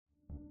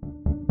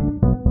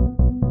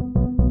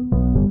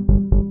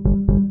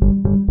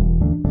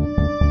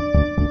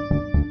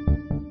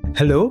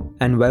Hello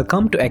and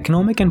welcome to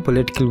Economic and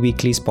Political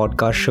Weekly's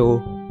podcast show,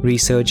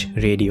 Research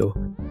Radio.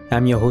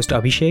 I'm your host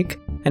Abhishek,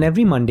 and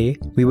every Monday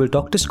we will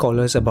talk to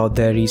scholars about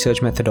their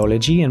research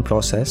methodology and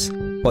process,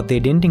 what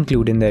they didn't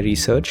include in their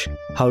research,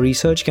 how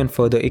research can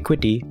further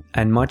equity,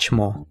 and much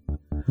more.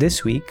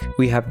 This week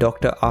we have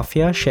Dr.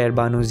 Afia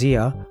Sherbanu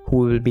Zia, who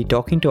will be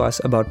talking to us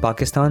about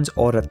Pakistan's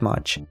Aurat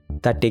March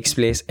that takes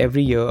place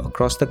every year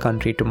across the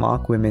country to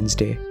mark Women's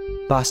Day.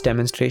 Past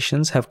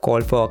demonstrations have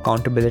called for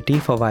accountability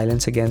for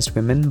violence against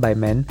women by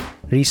men,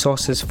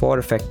 resources for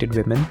affected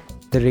women,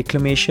 the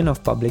reclamation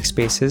of public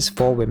spaces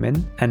for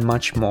women, and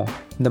much more.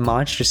 The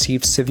march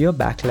received severe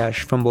backlash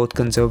from both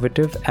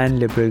conservative and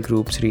liberal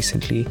groups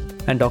recently,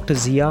 and Dr.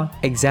 Zia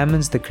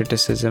examines the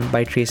criticism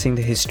by tracing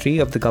the history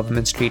of the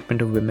government's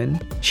treatment of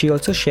women. She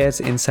also shares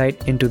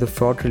insight into the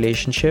fraught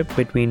relationship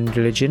between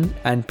religion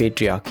and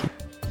patriarchy.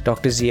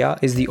 Dr. Zia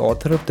is the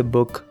author of the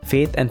book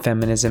Faith and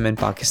Feminism in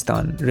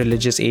Pakistan,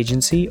 Religious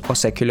Agency or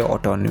Secular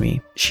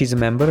Autonomy. She's a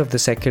member of the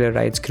secular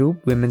rights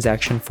group Women's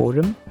Action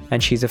Forum,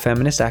 and she's a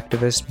feminist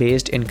activist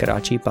based in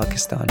Karachi,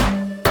 Pakistan.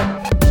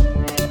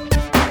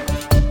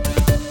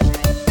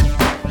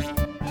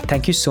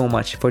 Thank you so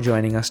much for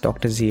joining us,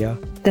 Dr. Zia.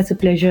 That's a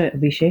pleasure,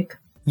 Abhishek.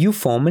 You've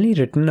formally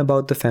written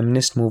about the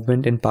feminist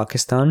movement in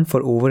Pakistan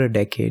for over a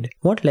decade.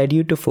 What led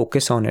you to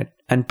focus on it,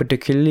 and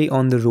particularly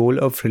on the role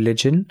of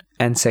religion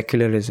and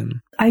secularism?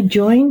 I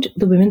joined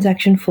the Women's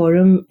Action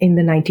Forum in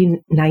the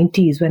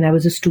 1990s when I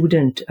was a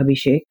student,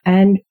 Abhishek.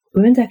 And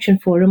Women's Action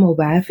Forum, or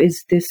WAF,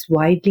 is this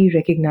widely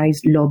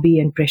recognized lobby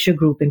and pressure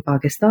group in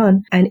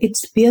Pakistan, and it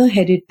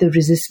spearheaded the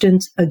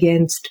resistance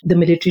against the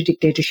military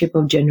dictatorship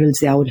of General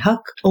Zia-ul Haq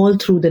all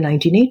through the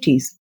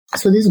 1980s.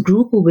 So this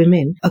group of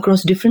women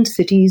across different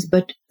cities,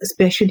 but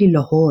especially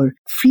Lahore,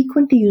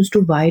 frequently used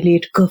to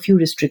violate curfew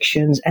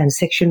restrictions and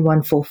Section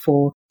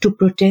 144 to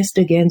protest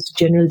against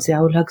General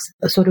Zia-ul Haq's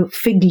sort of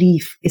fig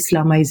leaf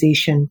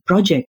Islamization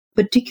project,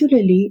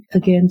 particularly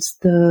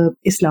against the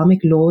Islamic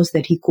laws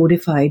that he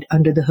codified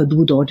under the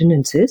Hudud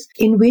ordinances,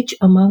 in which,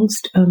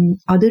 amongst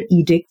other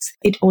edicts,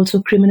 it also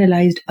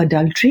criminalized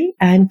adultery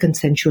and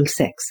consensual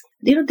sex.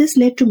 This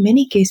led to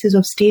many cases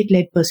of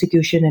state-led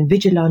persecution and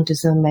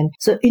vigilantism, and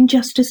so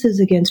injustices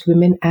against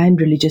women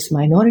and religious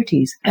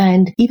minorities.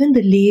 And even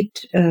the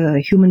late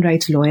human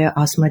rights lawyer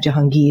Asma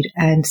Jahangir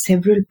and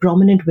several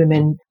prominent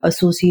women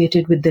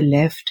associated with the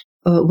left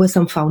were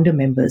some founder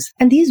members.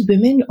 And these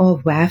women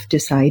of WAF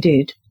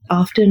decided,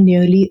 after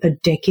nearly a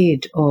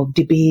decade of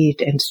debate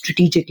and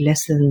strategic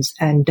lessons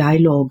and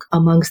dialogue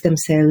amongst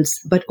themselves,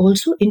 but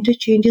also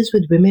interchanges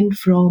with women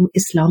from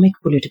Islamic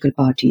political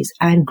parties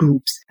and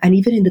groups, and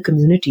even in the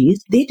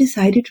communities, they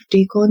decided to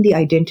take on the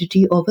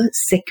identity of a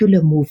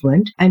secular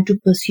movement and to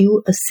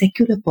pursue a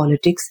secular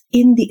politics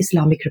in the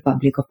Islamic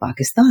Republic of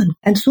Pakistan.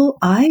 And so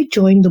I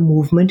joined the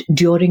movement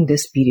during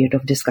this period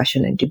of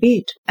discussion and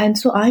debate. And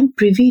so I'm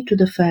privy to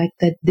the fact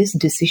that this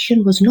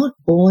decision was not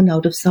born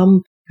out of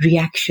some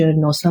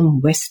reaction or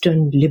some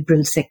Western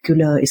liberal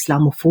secular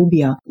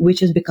Islamophobia,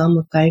 which has become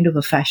a kind of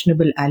a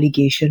fashionable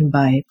allegation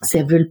by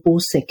several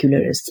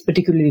post-secularists,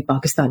 particularly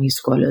Pakistani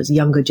scholars,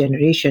 younger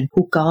generation,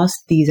 who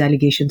cast these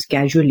allegations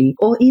casually,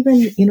 or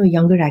even,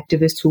 younger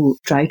activists who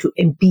try to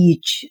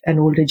impeach an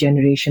older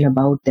generation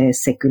about their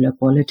secular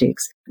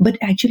politics. But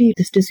actually,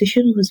 this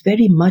decision was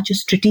very much a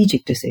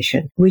strategic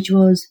decision, which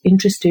was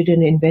interested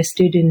and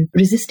invested in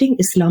resisting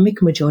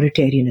Islamic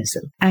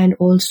majoritarianism and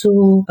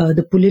also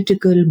the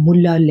political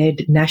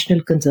mullah-led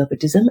national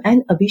conservatism.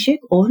 And Abhishek,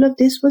 all of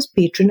this was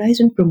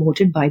patronized and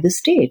promoted by the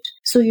state.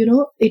 So,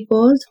 it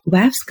was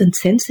WAF's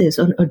consensus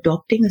on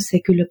adopting a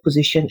secular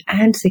position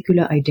and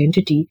secular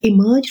identity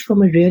emerged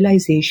from a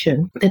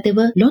realization that there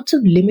were lots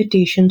of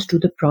limitations to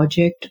the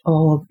project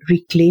of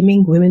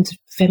reclaiming women's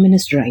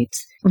feminist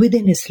rights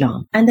within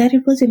Islam, and that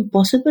it was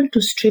impossible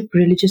to strip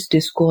religious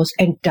discourse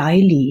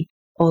entirely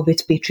of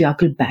its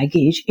patriarchal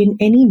baggage in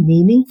any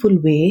meaningful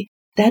way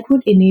that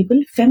would enable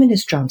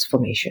feminist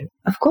transformation.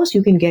 Of course,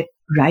 you can get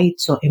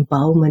rights or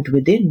empowerment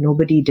within,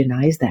 nobody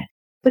denies that.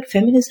 But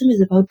feminism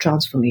is about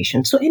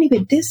transformation. So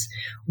anyway, this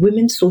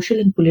women's social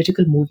and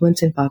political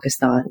movements in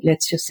Pakistan,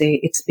 let's just say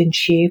it's been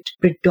shaped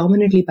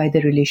predominantly by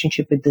the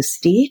relationship with the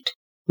state,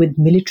 with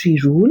military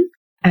rule,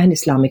 and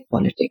Islamic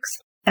politics.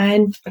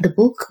 And the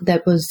book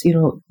that was,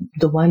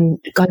 the one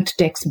cult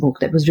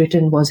textbook that was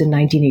written was in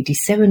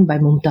 1987 by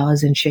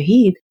Mumtaz and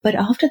Shahid. But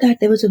after that,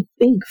 there was a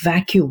big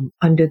vacuum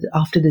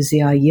after the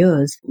Zia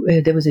years,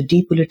 where there was a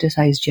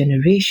depoliticized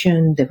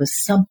generation, there was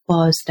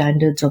subpar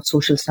standards of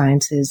social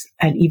sciences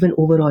and even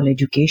overall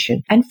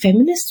education. And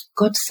feminists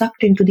got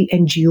sucked into the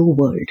NGO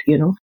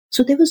world,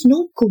 So there was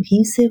no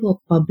cohesive or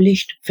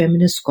published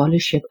feminist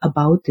scholarship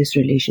about this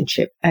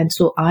relationship. And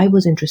so I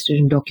was interested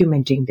in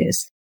documenting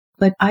this.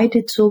 But I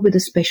did so with a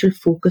special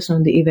focus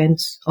on the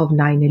events of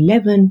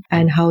 9/11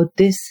 and how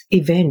this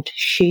event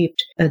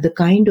shaped the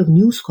kind of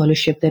new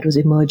scholarship that was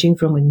emerging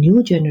from a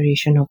new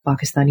generation of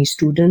Pakistani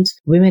students,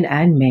 women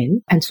and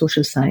men, and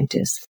social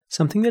scientists.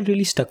 Something that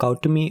really stuck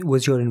out to me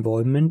was your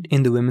involvement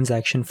in the Women's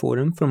Action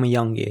Forum from a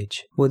young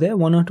age. Were there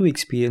one or two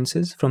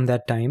experiences from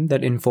that time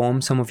that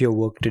inform some of your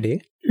work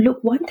today?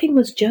 look, one thing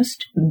was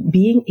just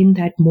being in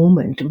that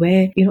moment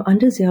where,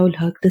 under Ziaul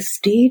Haq, the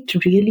state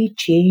really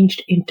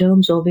changed in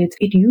terms of it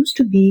used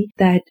to be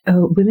that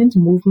women's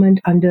movement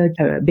under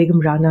Begum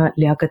Rana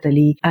Liaquat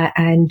Ali,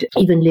 and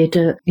even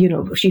later,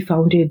 she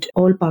founded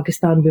All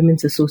Pakistan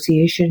Women's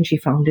Association. She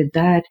founded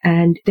that,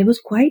 and there was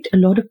quite a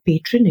lot of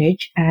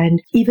patronage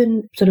and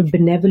even sort of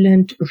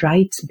benevolent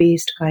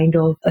rights-based kind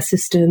of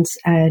assistance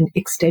and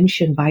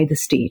extension by the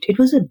state. It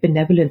was a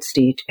benevolent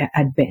state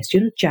at best.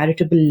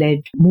 Charitable-led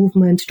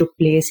movements took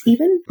place,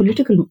 even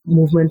political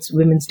movements.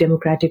 Women's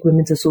Democratic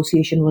Women's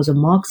Association was a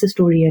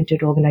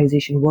Marxist-oriented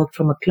organization, worked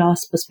from a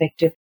class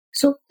perspective.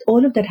 So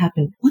all of that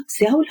happened. What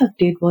Ziaul Haq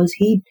did was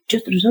he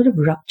just sort of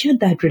ruptured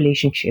that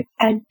relationship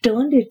and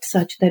turned it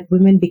such that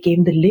women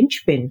became the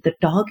linchpin, the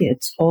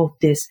targets of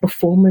this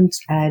performance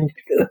and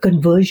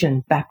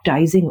conversion,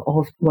 baptizing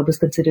of what was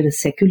considered a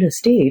secular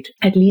state,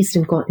 at least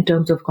in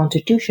terms of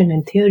constitution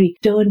and theory,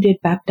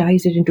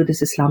 baptized it into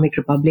this Islamic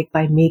Republic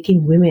by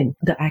making women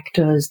the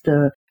actors,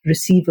 the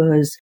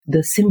receivers,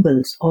 the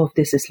symbols of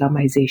this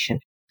Islamization.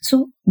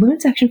 So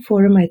Women's Action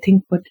Forum, I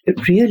think,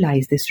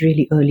 realized this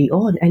really early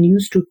on and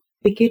used to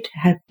picket,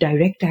 have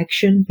direct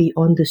action, be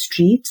on the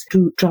streets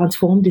to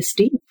transform the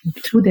state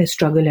through their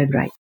struggle and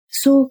right.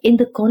 So in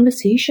the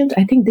conversations,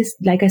 I think this,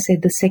 like I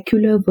said, the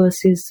secular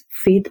versus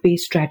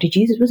faith-based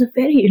strategies, it was a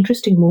very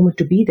interesting moment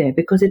to be there,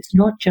 because it's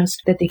not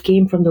just that they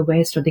came from the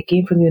West or they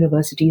came from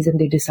universities and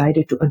they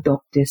decided to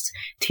adopt this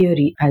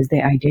theory as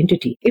their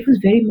identity. It was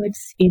very much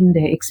in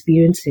their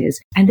experiences.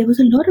 And there was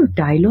a lot of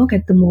dialogue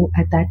at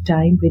that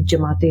time with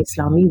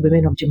Jamaat-e-Islami,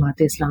 women of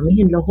Jamaat-e-Islami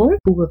in Lahore,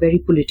 who were very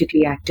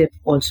politically active.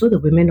 Also, the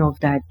women of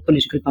that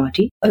political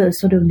party,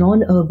 sort of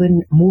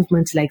non-urban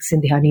movements like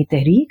Sindhyani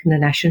Tehreek, the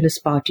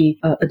Nationalist Party,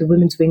 the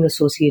women's wing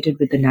associated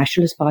with the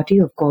Nationalist Party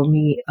of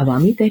Qawmi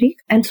Awami Tehreek.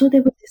 And so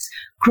there was this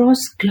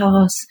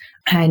cross-class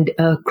and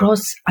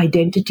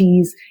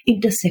cross-identities,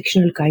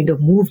 intersectional kind of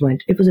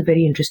movement. It was a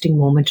very interesting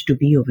moment to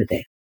be over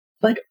there.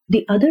 But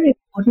the other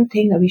important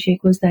thing, Abhishek,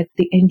 was that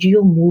the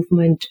NGO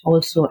movement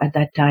also at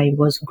that time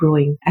was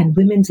growing, and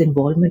women's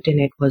involvement in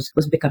it was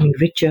becoming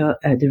richer.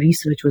 The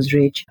research was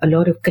rich, a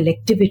lot of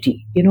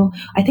collectivity.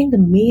 I think the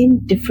main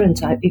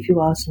difference, if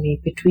you ask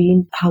me,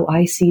 between how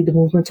I see the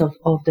movements of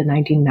the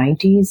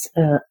 1990s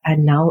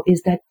and now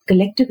is that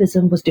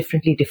collectivism was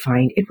differently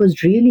defined. It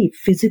was really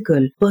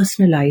physical,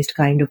 personalized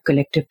kind of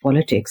collective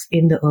politics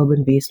in the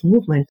urban-based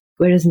movement.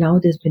 Whereas now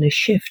there's been a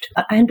shift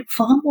and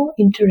far more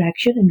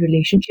interaction and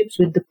relationships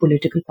with the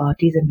political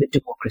parties and with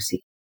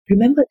democracy.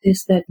 Remember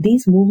this, that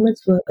these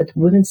movements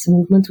women's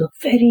movements were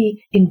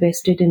very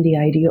invested in the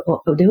idea of,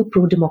 they were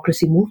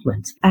pro-democracy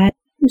movements and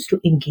used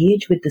to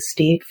engage with the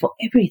state for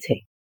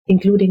everything,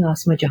 including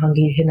Asma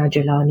Jahangir, Hina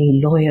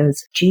Jalani,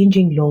 lawyers,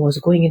 changing laws,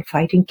 going and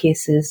fighting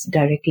cases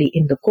directly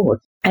in the court.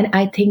 And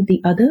I think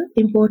the other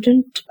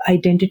important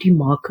identity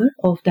marker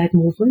of that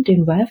movement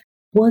in WAF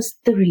was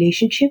the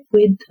relationship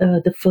with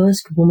the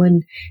first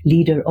woman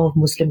leader of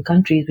Muslim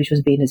countries, which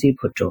was Benazir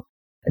Bhutto.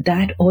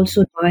 That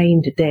also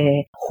defined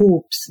their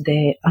hopes,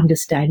 their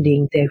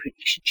understanding, their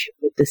relationship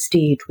with the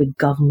state, with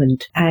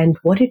government, and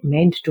what it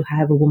meant to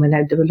have a woman.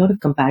 And there were a lot of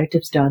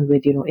comparatives done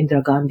with,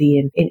 Indira Gandhi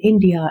in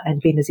India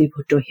and Benazir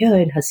Bhutto here,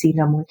 and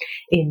Hasina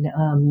in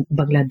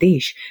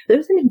Bangladesh. There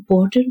was an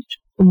important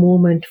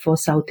moment for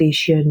South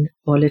Asian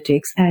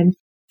politics, and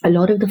a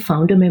lot of the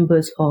founder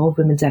members of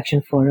Women's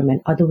Action Forum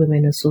and other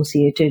women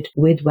associated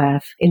with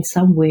WAF in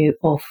some way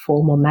or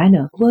form or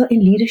manner were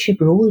in leadership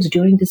roles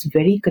during this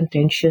very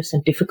contentious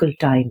and difficult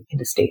time in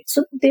the state.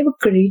 So they were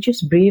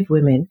courageous, brave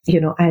women,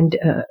 and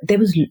there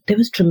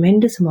was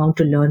tremendous amount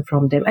to learn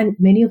from them, and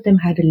many of them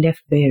had a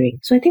left bearing.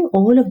 So I think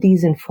all of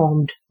these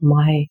informed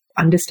my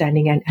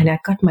understanding, and I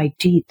cut my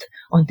teeth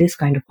on this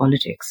kind of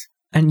politics.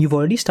 And you've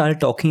already started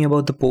talking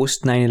about the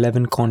post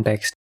 9/11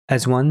 context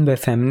as one where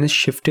feminists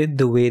shifted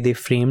the way they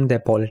framed their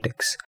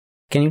politics.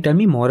 Can you tell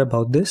me more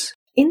about this?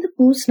 In the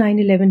post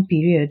 9/11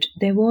 period,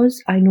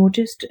 I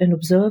noticed and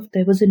observed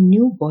there was a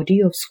new body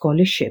of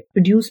scholarship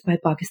produced by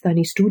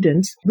Pakistani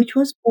students, which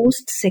was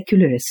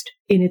post-secularist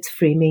in its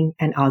framing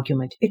and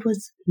argument. It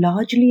was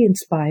largely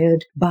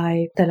inspired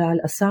by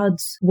Talal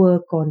Asad's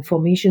work on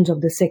formations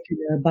of the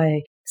secular,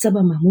 by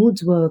Sabah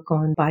Mahmood's work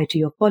on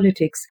piety of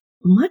politics.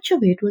 Much of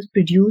it was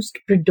produced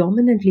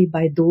predominantly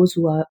by those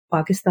who are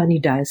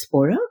Pakistani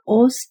diaspora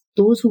or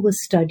those who were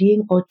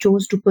studying or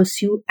chose to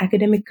pursue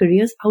academic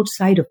careers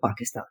outside of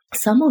Pakistan.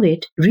 Some of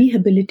it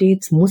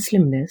rehabilitates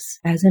Muslimness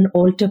as an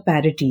alter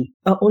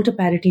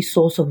parity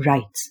source of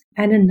rights.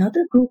 And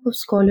another group of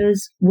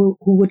scholars who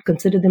would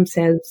consider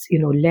themselves,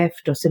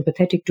 left or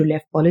sympathetic to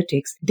left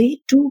politics, they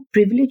too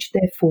privileged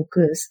their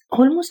focus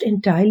almost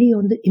entirely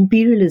on the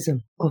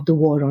imperialism of the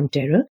war on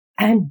terror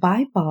and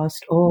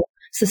bypassed or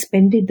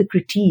suspended the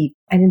critique,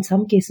 and in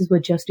some cases were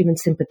just even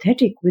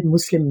sympathetic with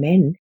Muslim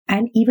men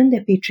and even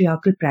their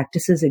patriarchal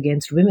practices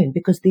against women,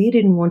 because they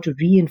didn't want to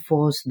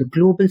reinforce the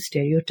global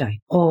stereotype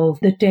of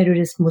the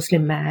terrorist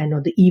Muslim man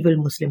or the evil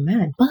Muslim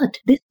man. But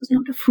this was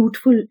not a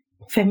fruitful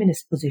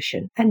feminist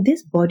position. And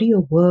this body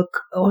of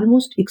work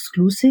almost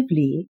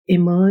exclusively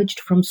emerged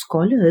from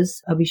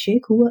scholars,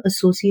 Abhishek, who were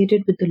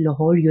associated with the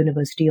Lahore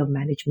University of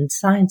Management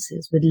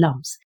Sciences, with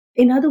LUMS.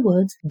 In other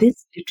words,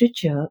 this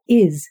literature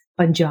is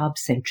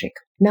Punjab-centric.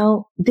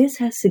 Now, this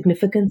has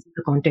significance in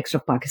the context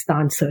of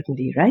Pakistan,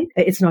 certainly, right?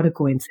 It's not a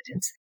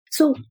coincidence.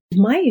 So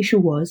my issue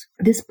was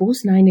this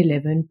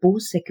post-9/11,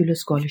 post-secular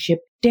scholarship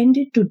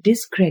tended to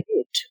discredit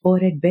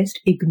or at best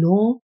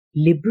ignore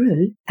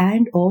liberal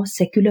and or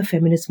secular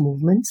feminist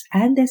movements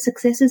and their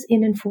successes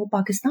in and for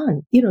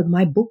Pakistan.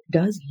 My book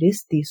does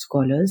list these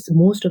scholars,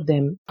 most of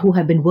them who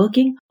have been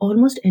working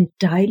almost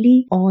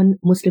entirely on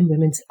Muslim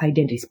women's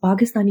identities,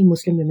 Pakistani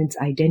Muslim women's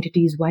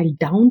identities, while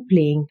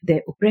downplaying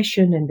their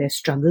oppression and their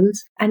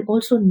struggles, and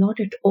also not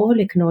at all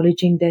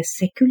acknowledging their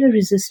secular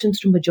resistance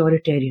to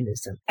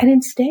majoritarianism. And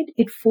instead,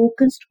 it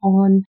focused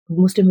on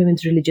Muslim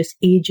women's religious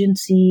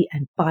agency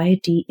and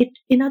piety.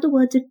 In other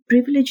words, it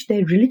privileged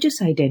their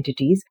religious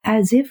identities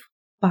as if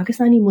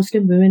Pakistani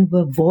Muslim women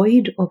were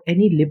void of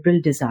any liberal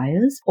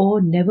desires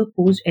or never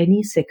posed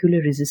any secular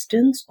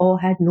resistance or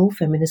had no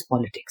feminist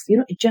politics.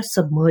 It just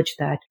submerged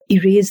that,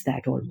 erased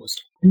that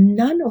almost.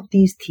 None of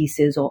these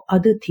theses or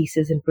other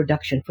theses in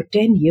production for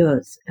 10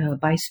 years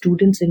by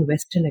students in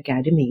Western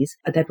academies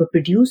that were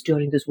produced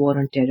during this War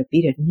on Terror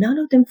period, none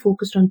of them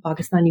focused on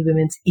Pakistani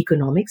women's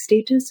economic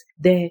status,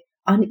 their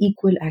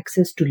unequal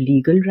access to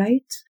legal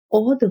rights,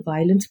 or the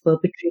violence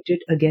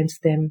perpetrated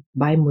against them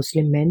by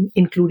Muslim men,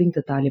 including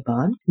the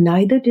Taliban.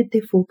 Neither did they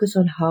focus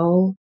on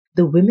how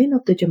the women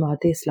of the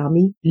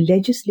Jamaat-e-Islami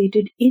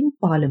legislated in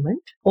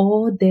parliament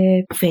or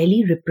their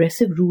fairly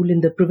repressive rule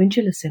in the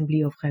Provincial Assembly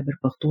of Khyber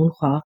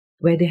Pakhtunkhwa,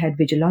 where they had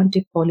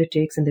vigilante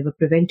politics and they were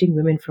preventing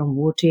women from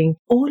voting.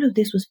 All of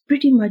this was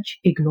pretty much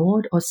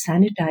ignored or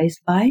sanitized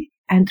by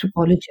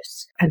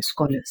anthropologists and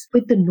scholars,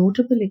 with the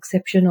notable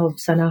exception of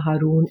Sana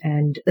Haroon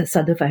and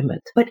Sadaf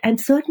Ahmed.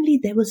 And certainly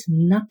there was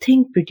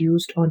nothing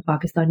produced on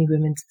Pakistani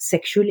women's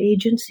sexual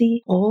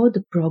agency or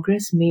the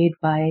progress made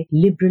by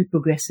liberal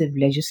progressive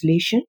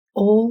legislation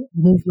or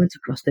movements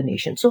across the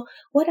nation. So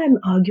what I'm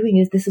arguing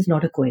is this is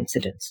not a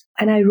coincidence.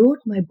 And I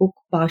wrote my book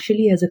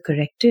partially as a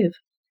corrective,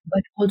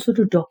 but also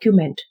to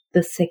document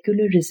the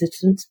secular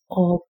resistance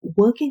of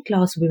working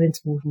class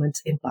women's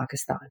movements in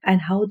Pakistan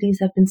and how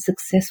these have been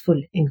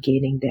successful in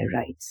gaining their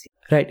rights.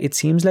 Right. It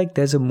seems like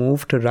there's a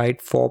move to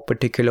write for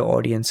particular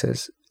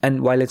audiences.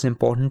 And while it's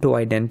important to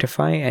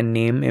identify and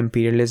name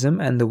imperialism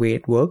and the way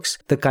it works,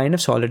 the kind of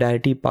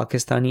solidarity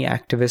Pakistani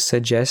activists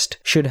suggest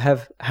should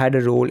have had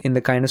a role in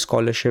the kind of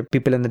scholarship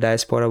people in the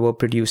diaspora were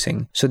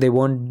producing, so they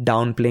weren't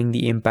downplaying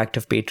the impact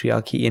of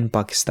patriarchy in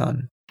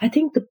Pakistan. I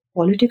think the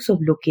politics of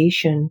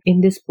location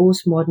in this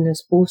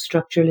postmodernist,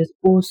 post-structuralist,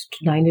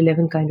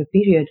 post-9/11 kind of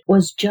period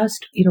was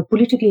just,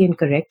 politically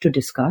incorrect to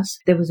discuss.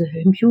 There was a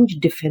huge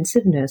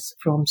defensiveness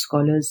from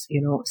scholars,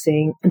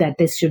 saying that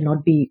this should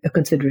not be a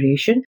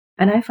consideration.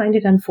 And I find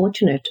it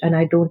unfortunate and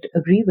I don't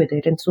agree with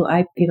it. And so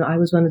I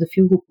was one of the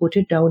few who put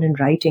it down in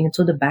writing. And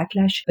so the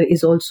backlash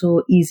is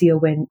also easier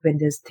when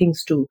there's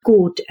things to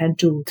quote, and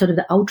to sort of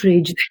the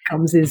outrage that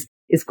comes is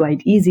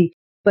quite easy.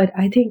 But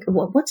I think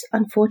what's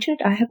unfortunate,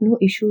 I have no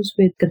issues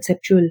with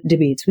conceptual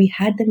debates. We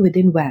had them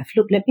within WAF.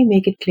 Look, let me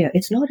make it clear.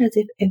 It's not as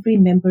if every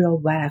member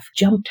of WAF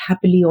jumped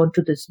happily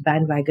onto this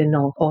bandwagon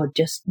or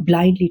just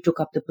blindly took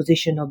up the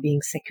position of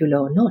being secular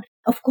or not.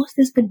 Of course,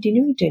 there's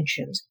continuing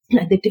tensions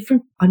and the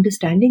different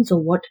understandings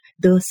of what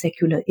the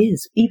secular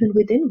is, even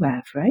within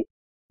WAF, right?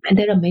 And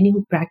there are many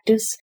who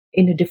practice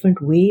in a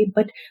different way,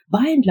 but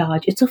by and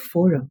large, it's a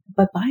forum.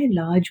 But by and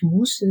large,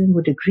 most of them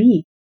would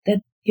agree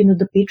that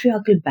the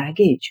patriarchal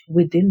baggage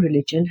within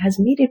religion has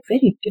made it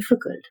very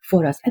difficult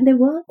for us. And there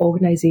were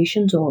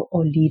organizations or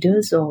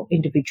leaders or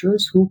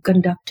individuals who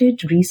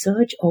conducted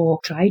research or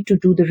tried to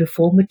do the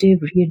reformative,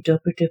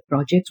 reinterpretive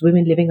projects,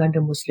 women living under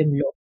Muslim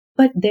law.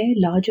 But their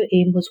larger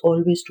aim was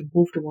always to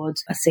move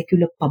towards a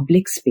secular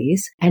public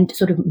space and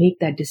sort of make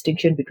that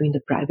distinction between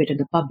the private and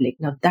the public.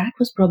 Now, that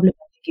was problematic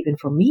even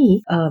for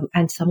me,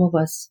 and some of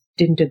us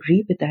didn't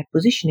agree with that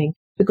positioning.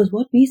 Because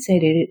what we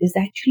said is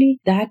actually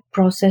that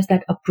process,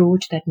 that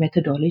approach, that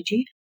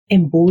methodology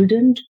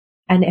emboldened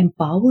and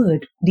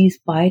empowered these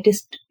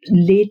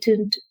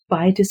latent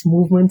pietist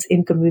movements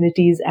in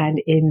communities and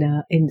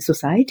in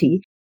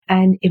society,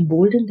 and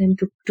emboldened them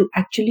to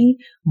actually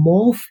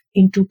morph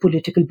into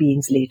political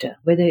beings later.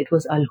 Whether it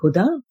was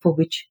Al-Huda, for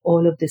which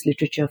all of this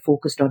literature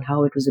focused on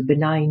how it was a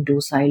benign,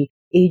 docile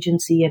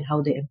agency and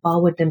how they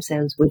empowered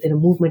themselves within a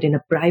movement in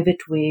a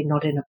private way,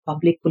 not in a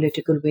public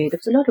political way. There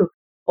was a lot of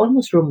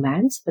almost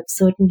romance, but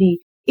certainly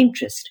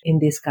interest in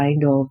this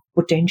kind of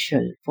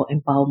potential for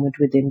empowerment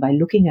within by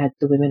looking at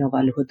the women of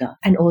Al-Huda,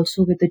 and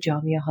also with the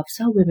Jamia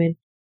Hafsa women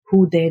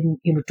who then,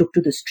 took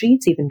to the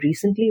streets even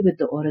recently with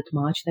the Aurat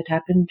March that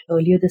happened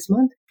earlier this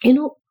month.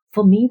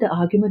 For me, the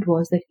argument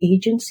was that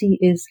agency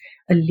is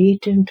a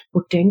latent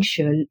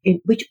potential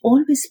which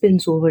always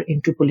spills over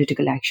into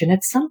political action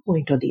at some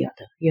point or the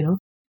other,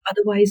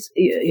 Otherwise,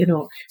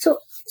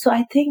 so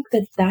I think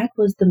that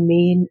was the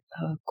main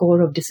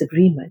core of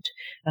disagreement,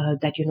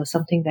 that,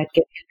 something that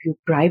can help you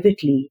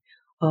privately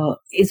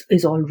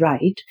is all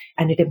right,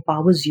 and it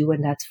empowers you,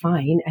 and that's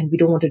fine. And we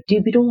don't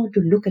want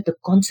to look at the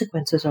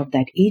consequences of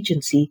that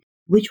agency,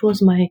 which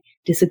was my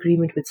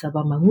disagreement with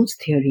Sabah Mahmood's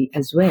theory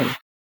as well.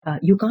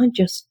 You can't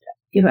just,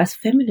 as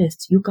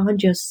feminists, you can't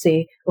just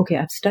say, okay,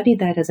 I've studied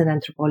that as an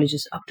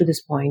anthropologist up to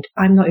this point.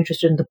 I'm not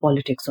interested in the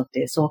politics of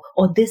this, or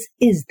this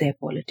is their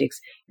politics.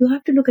 You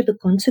have to look at the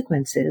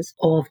consequences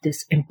of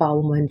this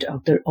empowerment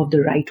of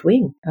the right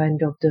wing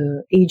and of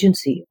the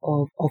agency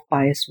of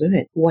pious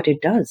women, what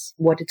it does,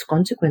 what its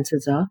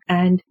consequences are,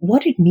 and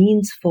what it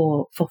means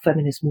for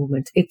feminist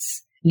movements.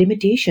 Its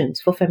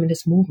limitations for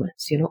feminist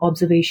movements.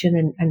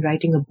 Observation and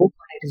writing a book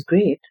on it is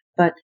great,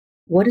 but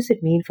what does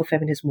it mean for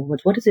feminist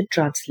movements? What does it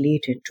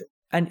translate into?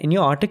 And in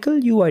your article,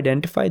 you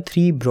identified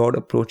 3 broad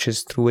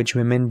approaches through which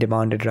women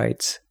demanded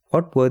rights.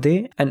 What were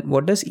they, and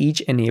what does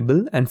each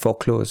enable and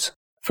foreclose?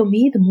 For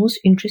me, the most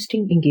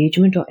interesting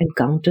engagement or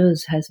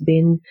encounters has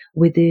been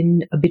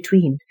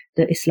between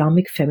the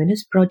Islamic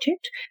Feminist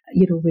Project,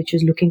 which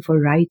is looking for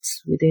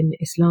rights within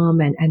Islam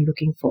and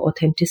looking for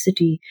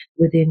authenticity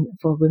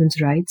for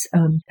women's rights,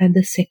 and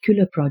the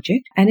Secular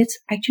Project. And it's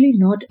actually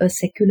not a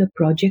secular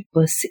project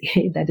per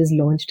se that is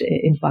launched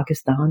in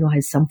Pakistan or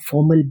has some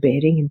formal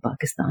bearing in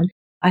Pakistan.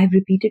 I have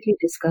repeatedly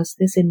discussed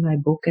this in my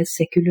book as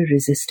secular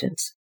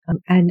resistance.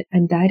 And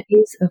that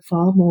is a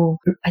far more,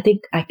 I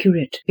think,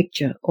 accurate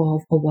picture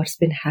of what's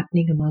been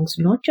happening amongst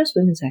not just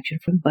Women's Action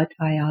Front, but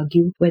I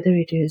argue whether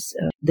it is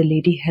the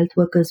lady health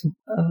workers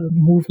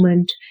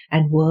movement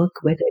and work,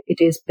 whether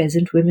it is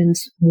peasant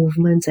women's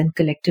movements and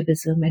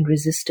collectivism and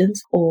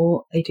resistance,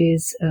 or it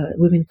is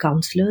women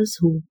councillors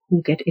who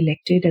get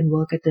elected and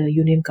work at the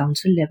union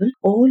council level.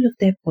 All of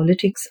their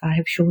politics, I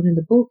have shown in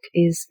the book,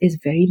 is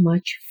very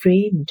much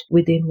framed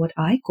within what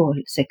I call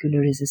secular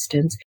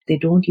resistance. They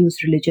don't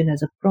use religion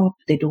as a prop.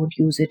 They don't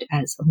use it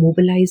as a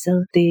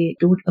mobilizer. They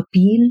don't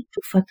appeal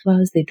to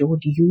fatwas. They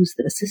don't use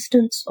the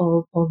assistance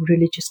of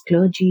religious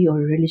clergy or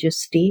religious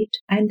state.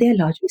 And they're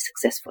largely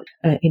successful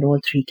in all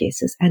 3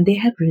 cases. And they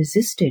have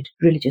resisted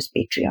religious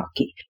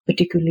patriarchy,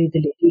 particularly the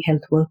lady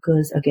health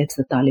workers against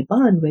the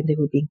Taliban when they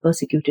were being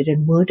persecuted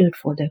and murdered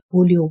for their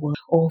polio work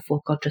or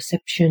for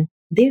contraception.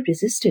 They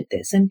resisted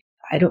this. And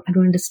I don't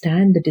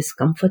understand the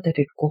discomfort that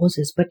it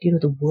causes, but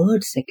the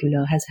word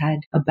secular has had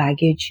a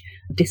baggage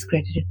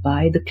discredited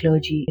by the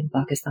clergy in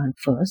Pakistan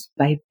first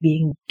by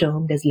being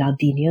termed as la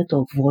diniyat,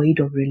 or void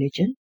of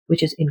religion,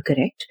 which is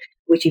incorrect,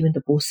 which even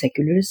the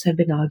post-secularists have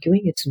been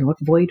arguing it's not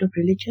void of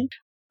religion,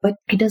 but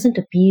it doesn't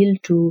appeal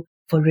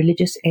for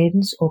religious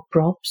ends or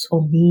props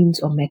or means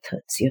or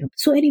methods,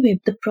 So anyway,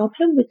 the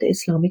problem with the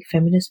Islamic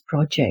Feminist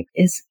Project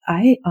is,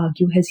 I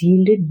argue, has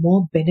yielded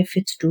more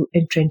benefits to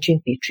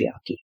entrenching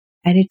patriarchy.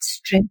 And it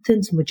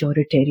strengthens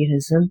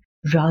majoritarianism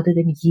rather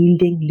than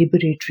yielding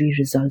liberatory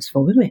results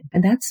for women.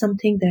 And that's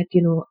something that,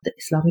 the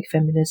Islamic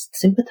feminist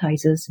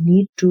sympathizers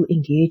need to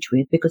engage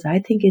with, because I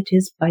think it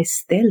is by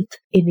stealth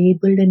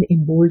enabled and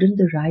emboldened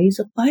the rise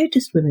of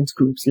pietist women's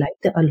groups like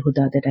the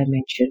Al-Huda that I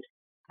mentioned.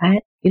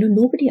 And,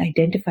 nobody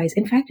identifies,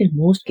 in fact, in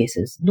most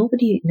cases,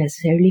 nobody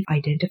necessarily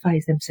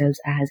identifies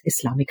themselves as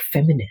Islamic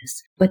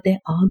feminists, but their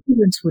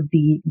arguments would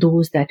be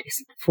those that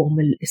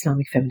formal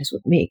Islamic feminists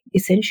would make,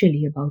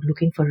 essentially about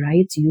looking for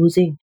rights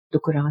using the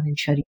Quran and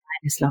Sharia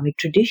and Islamic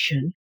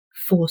tradition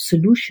for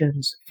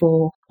solutions,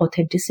 for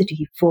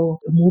authenticity, for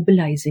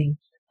mobilizing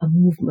a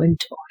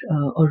movement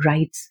or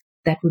rights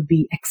that would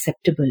be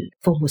acceptable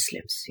for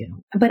Muslims,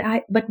 But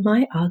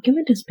my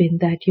argument has been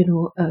that,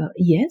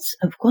 yes,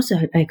 of course,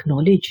 I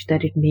acknowledge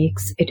that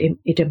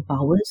it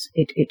empowers,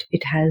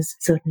 it has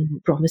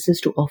certain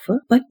promises to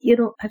offer. But,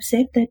 I've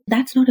said that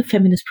that's not a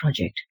feminist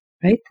project,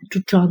 right?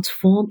 To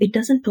transform, it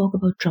doesn't talk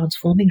about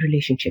transforming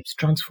relationships,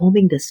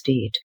 transforming the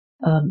state,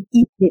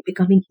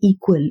 becoming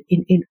equal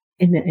in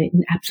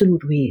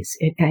absolute ways,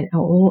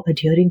 or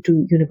adhering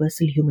to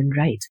universal human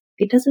rights.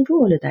 It doesn't do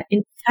all of that.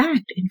 In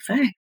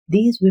fact,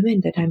 these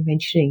women that I'm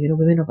mentioning,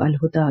 women of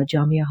Al-Huda,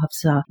 Jamia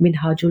Hafsa,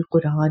 Minhajul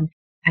Quran,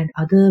 and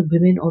other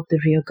women of the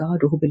rear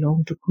guard who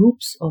belong to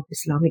groups of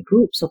Islamic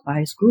groups or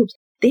pious groups,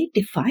 they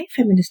defy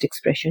feminist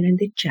expression and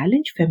they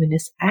challenge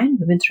feminists and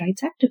women's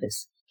rights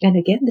activists. And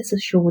again, this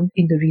is shown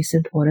in the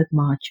recent Aurat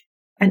March.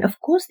 And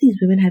of course, these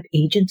women have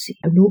agency.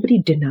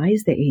 Nobody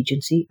denies their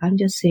agency. I'm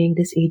just saying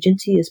this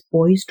agency is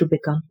poised to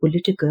become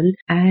political,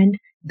 and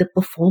the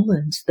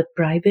performance, the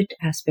private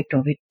aspect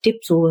of it,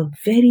 tips over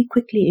very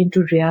quickly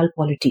into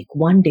realpolitik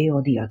one day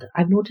or the other.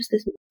 I've noticed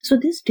this. So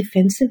this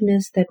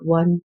defensiveness that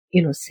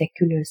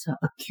secularists are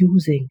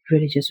accusing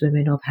religious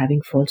women of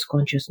having false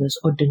consciousness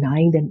or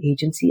denying them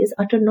agency is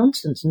utter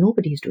nonsense.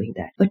 Nobody is doing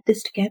that. But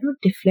this cannot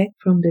deflect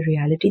from the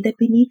reality that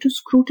we need to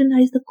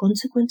scrutinize the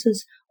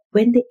consequences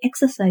when they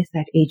exercise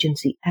that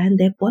agency and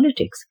their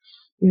politics.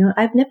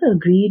 I've never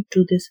agreed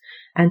to this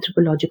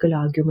anthropological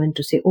argument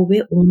to say,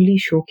 we're only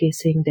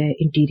showcasing their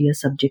interior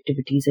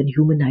subjectivities and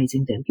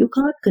humanizing them. You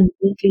can't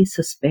completely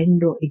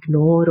suspend or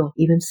ignore or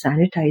even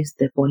sanitize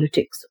their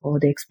politics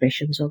or their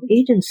expressions of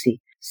agency.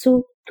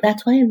 So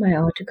that's why in my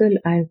article,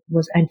 I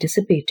was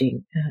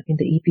anticipating in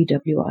the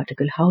EPW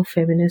article how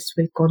feminists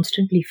will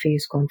constantly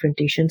face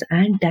confrontations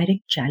and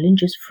direct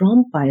challenges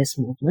from pious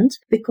movements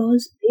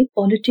because they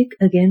politic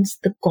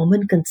against the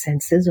common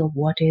consensus of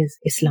what is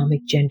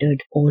Islamic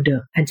gendered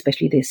order, and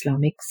especially the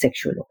Islamic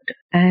sexual order.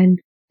 And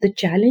the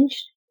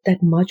challenge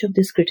that much of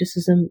this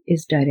criticism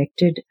is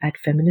directed at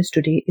feminists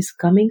today is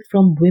coming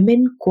from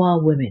women qua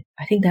women.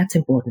 I think that's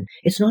important.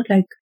 It's not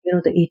like,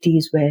 the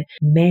 80s where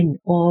men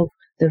of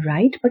the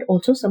right, but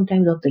also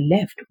sometimes of the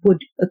left,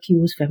 would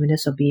accuse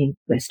feminists of being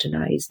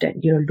westernized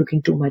and,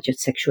 looking too much at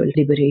sexual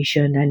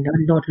liberation and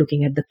not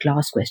looking at the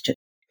class question.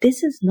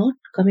 This is not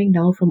coming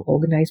now from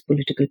organized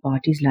political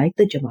parties like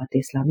the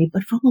Jamaat-e-Islami,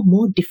 but from a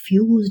more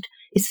diffused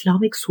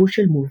Islamic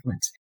social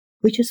movements,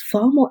 which is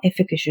far more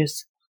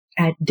efficacious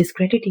at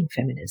discrediting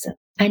feminism.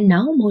 And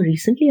now, more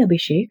recently,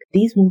 Abhishek,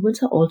 these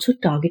movements are also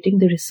targeting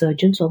the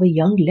resurgence of a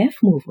young left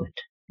movement.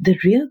 The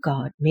rear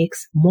guard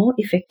makes more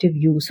effective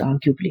use,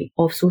 arguably,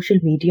 of social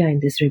media in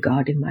this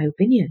regard, in my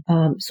opinion.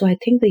 So I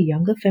think the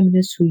younger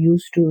feminists who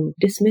used to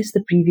dismiss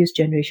the previous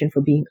generation for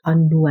being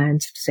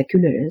unnuanced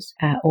secularists,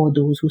 or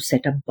those who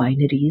set up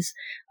binaries,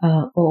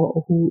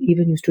 or who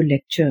even used to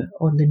lecture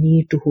on the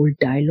need to hold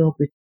dialogue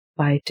with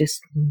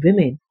pietist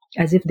women,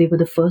 as if they were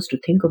the first to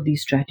think of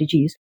these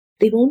strategies,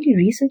 they've only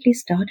recently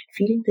started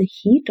feeling the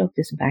heat of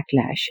this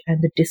backlash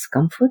and the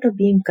discomfort of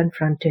being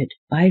confronted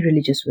by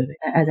religious women,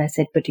 as I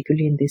said,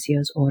 particularly in this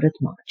year's Aurat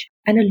March.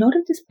 And a lot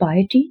of this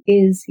piety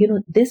is,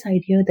 this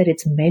idea that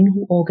it's men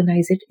who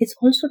organize it, it's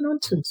also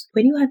nonsense.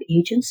 When you have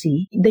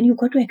agency, then you've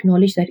got to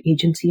acknowledge that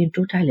agency in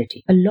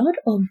totality. A lot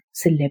of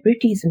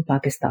celebrities in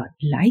Pakistan,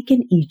 like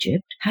in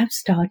Egypt, have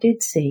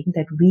started saying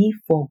that we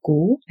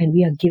forego and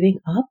we are giving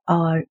up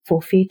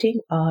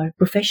forfeiting our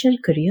professional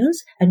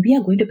careers, and we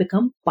are going to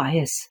become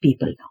pious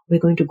people now.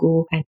 We're going to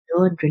go and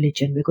learn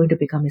religion. We're going to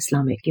become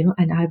Islamic,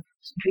 and I've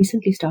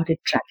recently started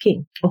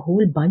tracking a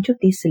whole bunch of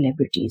these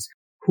celebrities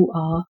who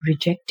are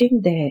rejecting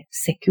their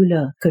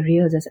secular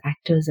careers as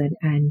actors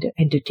and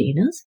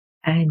entertainers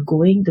and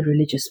going the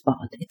religious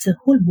path. It's a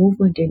whole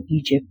movement in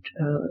Egypt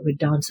with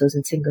dancers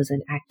and singers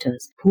and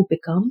actors who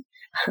become,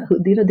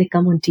 they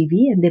come on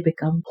TV and they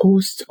become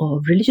hosts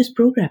of religious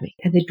programming,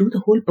 and they do the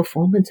whole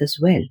performance as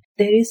well.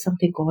 There is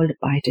something called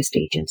a pietist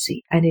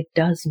agency, and it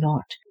does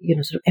not,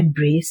 sort of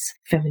embrace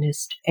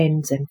feminist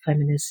ends and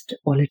feminist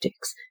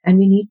politics. And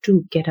we need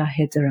to get our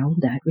heads around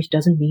that, which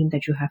doesn't mean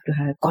that you have to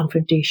have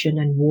confrontation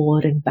and war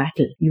and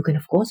battle. You can,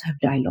 of course, have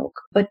dialogue,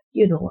 but,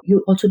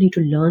 you also need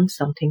to learn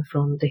something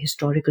from the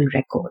historical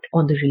record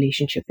on the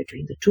relationship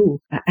between the two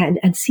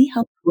and see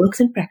how it works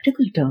in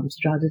practical terms,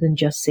 rather than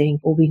just saying,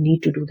 oh, we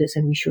need to do this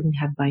and we shouldn't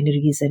have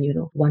binaries and,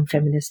 one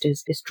feminist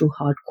is too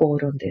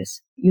hardcore on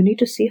this. You need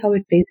to see how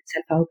it plays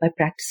itself out by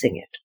practicing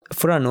it.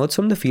 For our Notes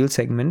from the Field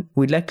segment,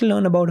 we'd like to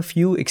learn about a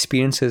few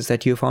experiences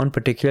that you found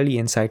particularly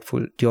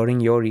insightful during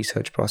your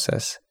research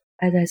process.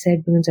 As I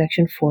said, Women's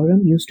Action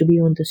Forum used to be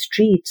on the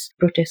streets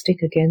protesting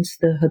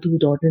against the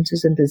Hudud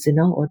ordinances and the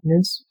Zina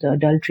ordinance, the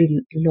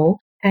adultery law,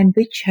 and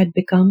which had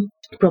become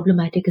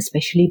problematic,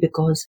 especially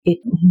because it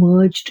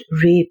merged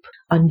rape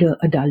under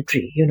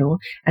adultery,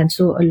 and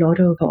so a lot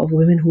of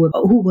women who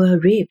were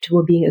raped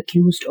were being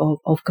accused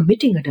of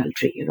committing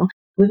adultery,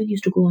 Women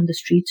used to go on the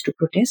streets to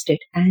protest it,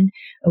 and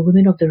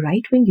women of the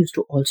right wing used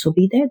to also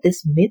be there.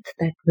 This myth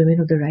that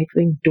women of the right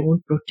wing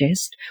don't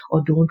protest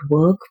or don't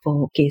work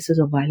for cases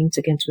of violence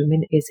against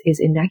women is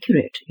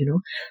inaccurate.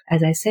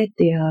 As I said,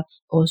 they are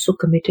also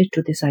committed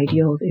to this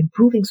idea of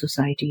improving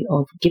society,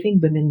 of giving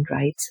women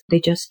rights.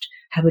 They just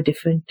have a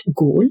different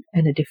goal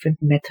and a different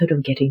method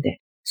of getting there.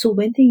 So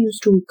when they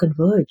used to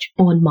converge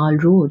on Mall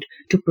Road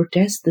to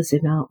protest the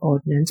Zina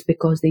ordinance,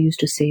 because they used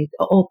to say,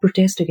 or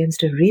protest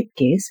against a rape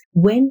case,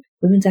 when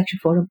Women's Action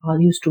Forum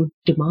used to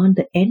demand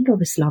the end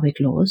of Islamic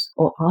laws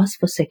or ask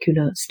for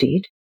secular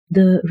state,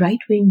 the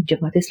right-wing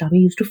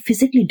Jamaat-e-Islami used to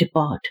physically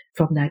depart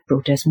from that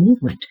protest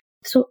movement.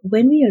 So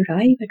when we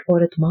arrive at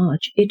Aurat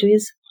March, it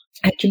is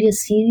actually a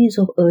series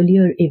of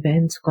earlier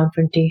events,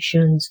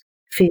 confrontations,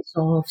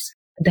 face-offs,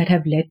 that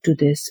have led to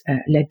this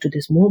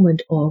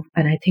moment of,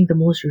 and I think the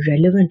most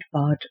relevant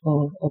part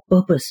or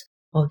purpose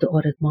of the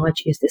Aurat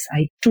March is this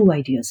two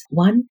ideas.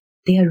 One,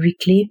 they are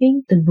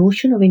reclaiming the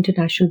notion of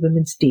International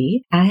Women's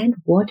Day and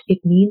what it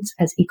means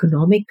as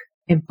economic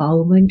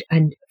empowerment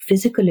and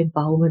physical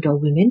empowerment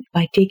of women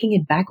by taking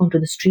it back onto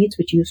the streets,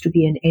 which used to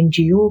be an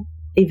NGO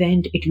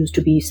event. It used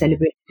to be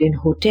celebrated in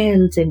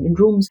hotels and in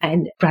rooms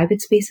and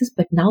private spaces,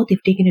 but now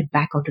they've taken it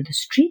back onto the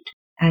street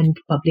and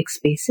public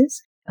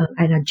spaces.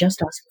 And are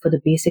just asking for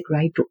the basic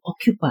right to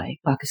occupy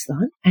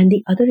Pakistan. And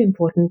the other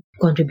important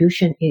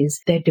contribution is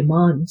their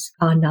demands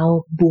are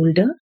now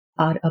bolder,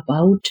 are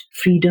about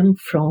freedom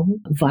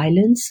from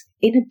violence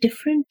in a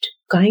different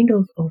kind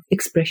of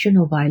expression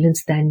of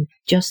violence than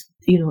just,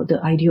 the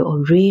idea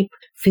of rape,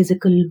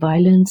 physical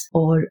violence,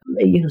 or,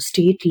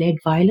 state-led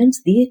violence.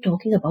 They are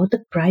talking about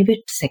the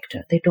private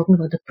sector. They're talking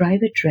about the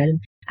private realm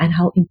and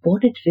how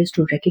important it is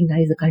to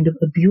recognize the kind of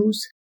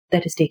abuse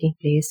that is taking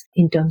place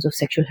in terms of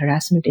sexual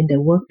harassment in their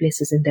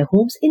workplaces, in their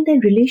homes, in their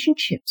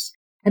relationships.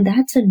 And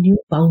that's a new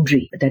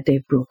boundary that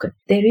they've broken.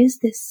 There is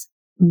this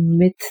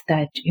myth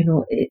that,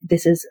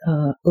 this is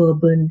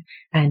urban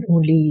and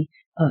only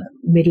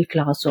middle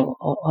class or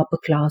upper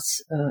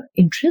class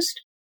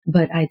interest.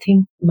 But I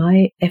think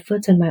my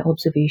efforts and my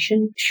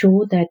observation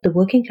show that the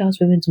working class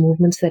women's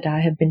movements that I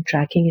have been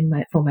tracking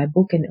for my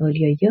book in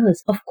earlier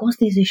years, of course,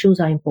 these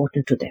issues are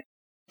important to them.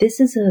 This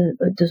is a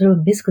sort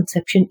of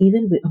misconception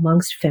even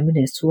amongst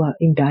feminists who are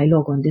in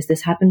dialogue on this.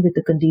 This happened with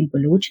the Qandil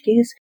Baloch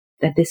case,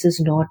 that this is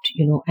not,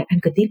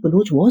 and Qandil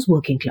Baloch was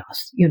working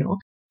class,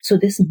 So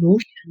this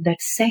notion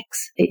that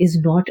sex is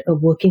not a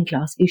working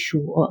class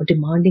issue, or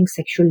demanding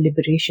sexual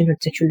liberation or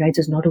sexual rights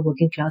is not a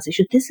working class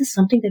issue, this is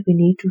something that we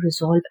need to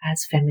resolve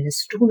as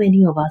feminists. Too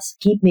many of us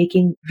keep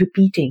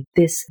repeating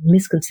this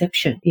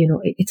misconception.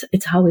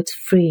 It's how it's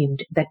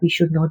framed, that we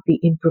should not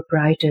be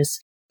improprietors,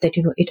 that,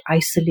 it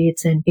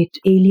isolates and it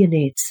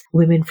alienates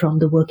women from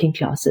the working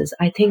classes.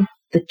 I think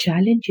the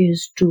challenge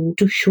is to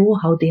show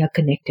how they are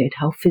connected,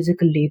 how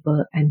physical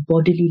labor and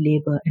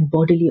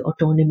bodily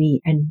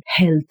autonomy and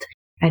health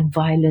and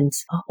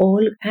violence are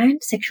all,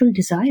 and sexual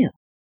desire,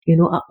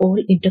 are all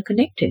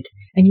interconnected.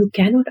 And you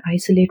cannot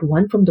isolate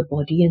one from the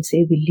body and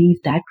say we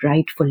leave that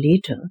right for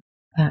later.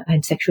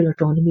 And sexual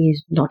autonomy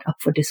is not up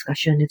for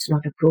discussion. It's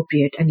not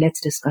appropriate. And let's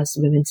discuss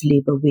women's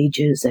labor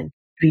wages and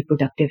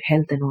reproductive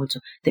health, and also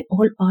they're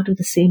all part of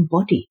the same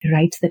body,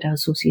 rights that are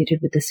associated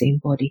with the same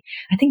body.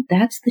 I think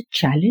that's the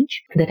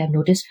challenge that I've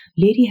noticed.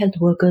 Lady health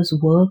workers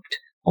worked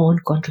on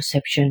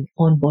contraception,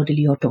 on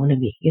bodily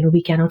autonomy.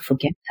 We cannot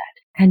forget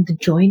that. And the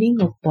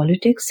joining of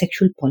politics,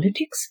 sexual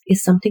politics,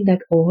 is something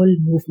that all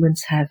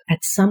movements have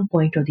at some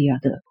point or the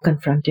other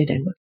confronted.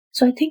 And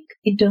so I think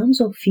in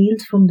terms of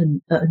fields from the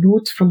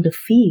notes from the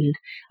field,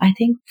 I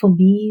think for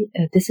me,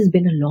 this has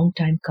been a long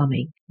time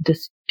coming.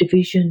 This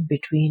division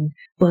between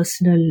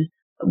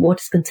what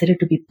is considered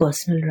to be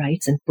personal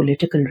rights and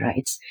political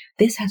rights,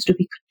 this has to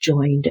be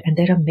conjoined. And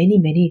there are many,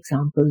 many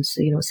examples.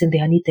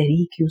 Sindhyani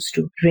Tehreek used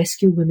to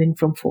rescue women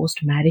from forced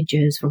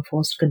marriages, from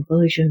forced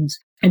conversions.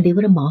 And they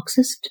were a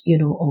Marxist,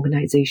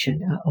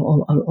 organization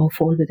or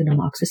fall within a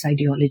Marxist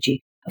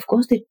ideology. Of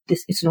course,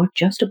 it's not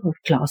just about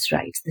class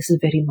rights. This is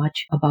very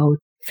much about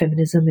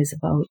feminism, is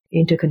about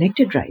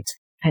interconnected rights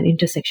and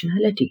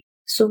intersectionality.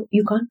 So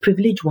you can't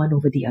privilege one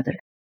over the other.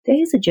 There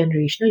is a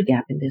generational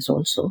gap in this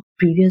also.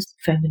 Previous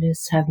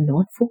feminists have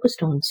not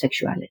focused on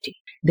sexuality.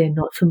 They're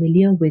not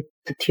familiar with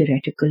the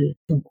theoretical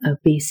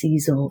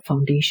bases or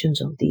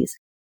foundations of these.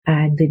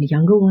 And the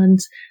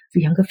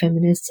younger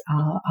feminists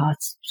are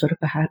sort of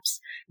perhaps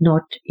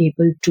not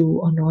able to,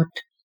 or not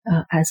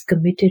as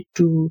committed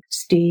to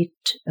state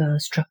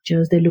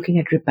structures. They're looking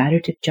at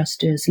reparative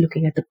justice,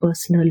 looking at the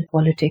personal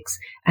politics,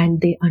 and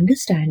they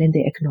understand and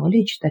they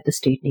acknowledge that the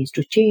state needs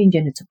to change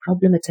and it's a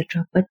problem,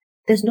 etc. But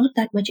there's not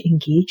that much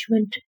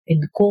engagement in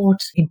the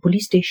courts, in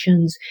police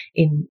stations,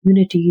 in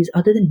communities,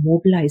 other than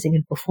mobilizing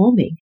and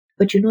performing.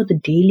 But the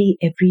daily,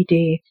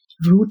 everyday,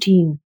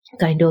 routine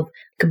kind of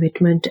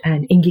commitment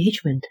and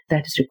engagement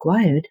that is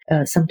required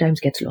sometimes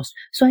gets lost.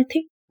 So I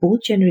think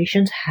both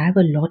generations have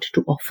a lot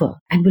to offer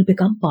and will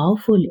become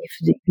powerful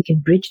if we can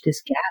bridge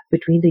this gap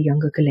between the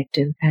younger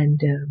collective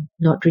and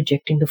not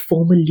rejecting the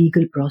formal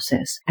legal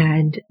process,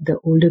 and the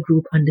older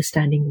group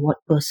understanding what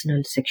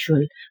personal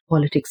sexual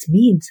politics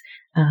means.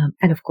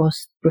 And of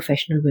course,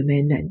 professional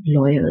women and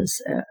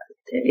lawyers.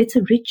 It's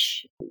a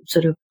rich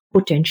sort of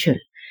potential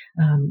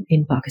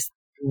in Pakistan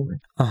at the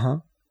moment. Uh-huh.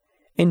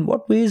 In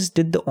what ways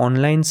did the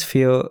online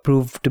sphere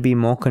prove to be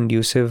more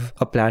conducive,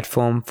 a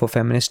platform for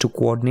feminists to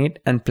coordinate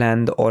and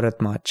plan the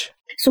Aurat March?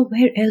 So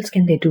where else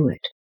can they do it?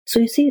 So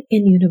you see,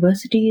 in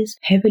universities,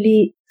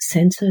 heavily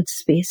censored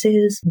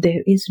spaces,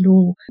 there is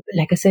no,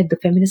 like I said, the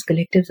feminist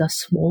collectives are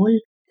small.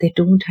 They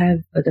don't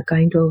have the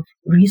kind of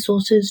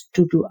resources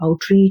to do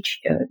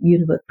outreach.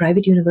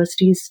 Private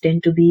universities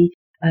tend to be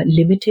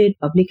limited.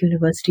 Public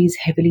universities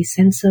heavily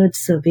censored.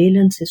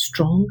 Surveillance is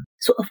strong.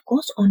 So of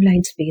course,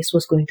 online space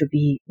was going to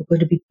be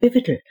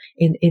pivotal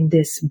in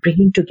this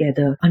bringing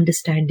together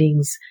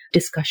understandings,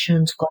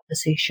 discussions,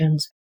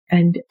 conversations,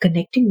 and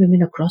connecting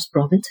women across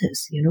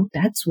provinces.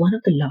 That's one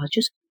of the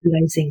largest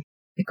mobilizing,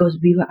 because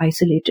we were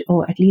isolated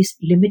or at least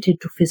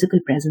limited to physical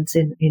presence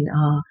in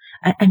our,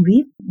 and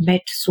we've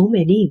met so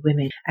many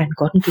women and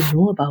gotten to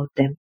know about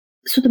them.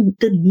 So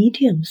the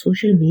medium,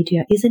 social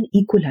media, is an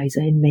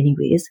equalizer in many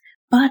ways.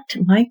 But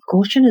my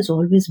caution has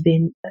always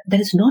been that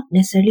it's not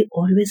necessarily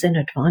always an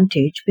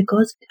advantage,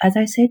 because, as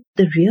I said,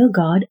 the rear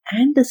guard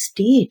and the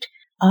state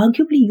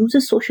arguably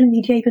uses social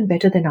media even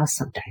better than us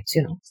sometimes,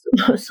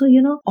 So,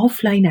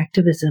 offline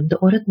activism, the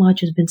Aurat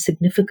March has been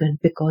significant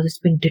because it's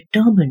been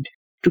determined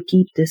to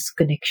keep this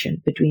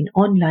connection between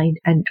online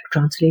and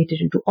translate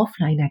it into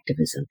offline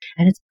activism.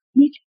 And it's a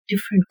completely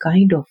different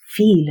kind of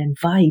feel and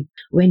vibe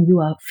when you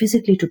are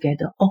physically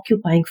together,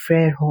 occupying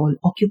Frere Hall,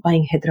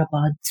 occupying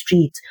Hyderabad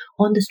streets,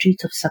 on the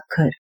streets of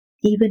Sakkar.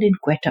 Even in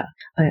Quetta,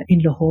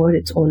 in Lahore,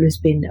 it's always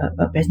been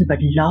present, but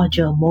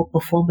larger, more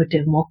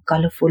performative, more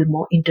colorful,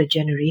 more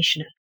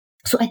intergenerational.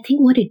 So I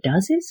think what it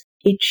does is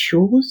it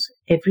shows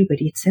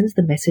everybody, it sends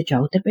the message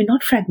out that we're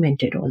not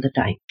fragmented all the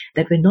time,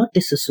 that we're not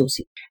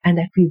disassociated, and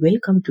that we will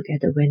come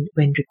together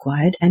when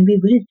required, and we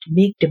will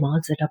make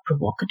demands that are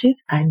provocative,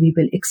 and we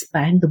will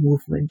expand the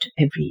movement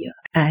every year.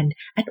 And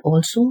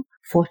also,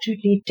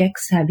 fortunately,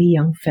 tech-savvy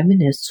young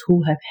feminists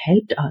who have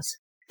helped us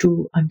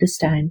to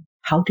understand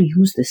how to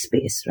use this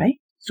space, right?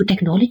 So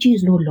technology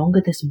is no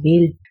longer this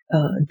male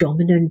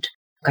dominant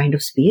kind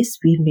of space.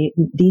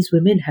 These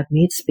women have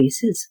made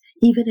spaces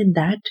even in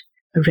that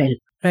realm.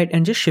 Right,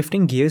 and just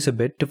shifting gears a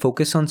bit to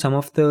focus on some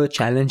of the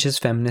challenges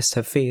feminists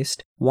have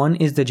faced. One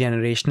is the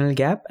generational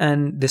gap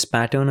and this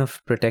pattern of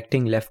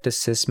protecting leftist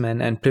cis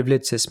men and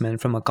privileged cis men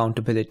from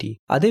accountability.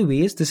 Are there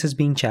ways this is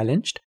being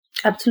challenged?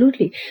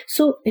 Absolutely.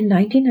 So in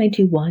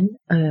 1991,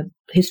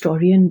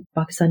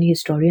 Pakistani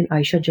historian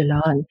Aisha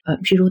Jalal,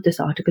 she wrote this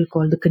article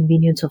called The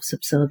Convenience of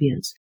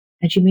Subservience.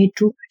 And she made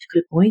two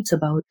critical points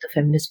about the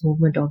feminist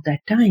movement of that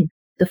time.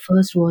 The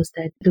first was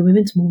that the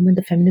women's movement,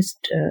 the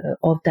feminists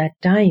of that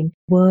time,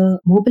 were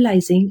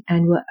mobilizing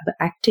and were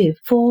active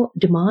for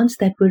demands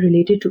that were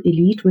related to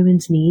elite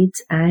women's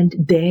needs and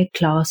their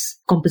class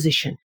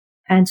composition.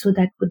 And so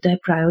that their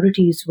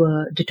priorities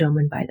were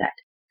determined by that.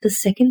 The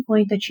second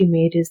point that she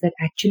made is that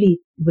actually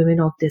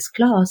women of this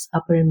class,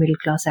 upper and middle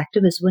class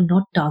activists, were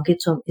not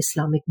targets of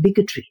Islamic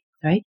bigotry,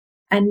 right?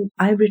 And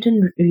I've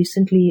written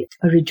recently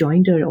a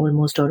rejoinder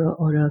almost or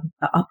a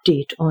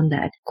update on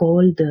that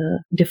called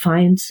the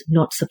Defiance,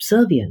 Not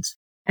Subservience.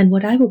 And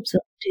what I've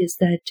observed is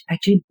that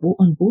actually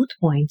on both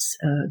points,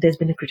 there's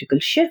been a critical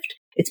shift.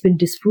 It's been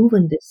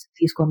disproven,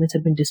 these comments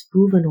have been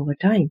disproven over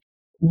time.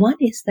 One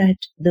is that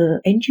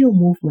the NGO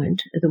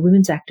movement, the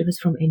women's activists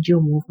from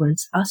NGO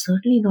movements are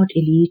certainly not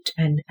elite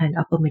and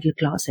upper middle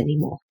class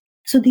anymore.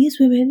 So these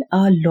women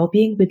are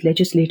lobbying with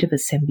legislative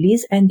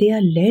assemblies and they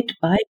are led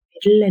by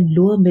middle and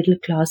lower middle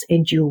class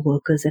NGO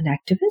workers and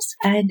activists.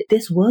 And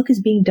this work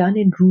is being done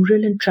in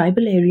rural and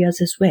tribal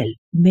areas as well.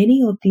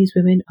 Many of these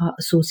women are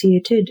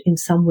associated in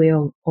some way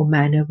or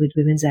manner with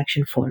Women's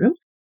Action Forum.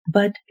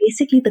 But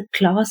basically the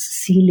class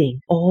ceiling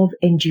of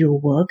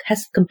NGO work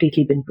has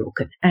completely been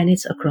broken, and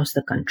it's across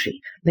the country,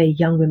 where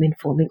young women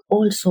forming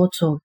all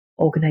sorts of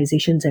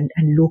organizations and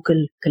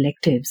local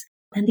collectives.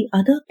 And the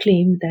other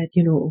claim that,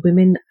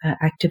 women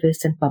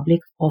activists and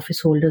public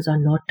office holders are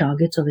not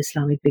targets of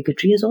Islamic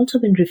bigotry has also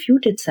been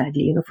refuted,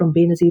 sadly. From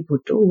Benazir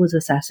Bhutto, who was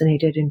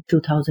assassinated in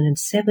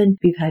 2007,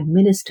 we've had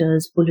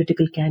ministers,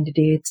 political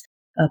candidates,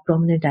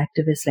 prominent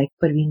activists like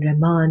Parveen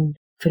Rahman,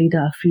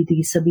 Farida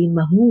Afridi, Sabine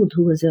Mahmood,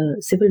 who was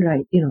a civil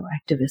rights,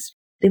 activist.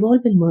 They've all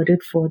been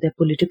murdered for their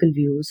political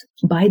views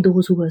by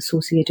those who were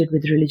associated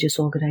with religious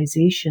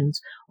organizations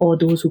or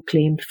those who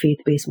claimed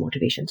faith-based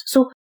motivations.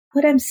 So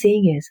what I'm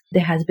saying is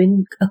there has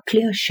been a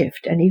clear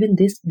shift, and even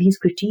these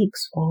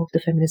critiques of the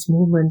feminist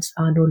movements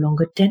are no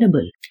longer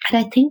tenable.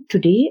 And I think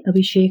today,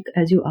 Abhishek,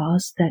 as you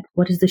asked, that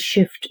what is the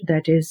shift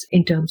that is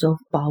in terms of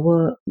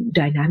power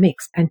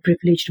dynamics and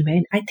privileged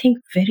men, I think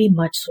very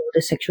much so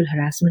the sexual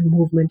harassment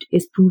movement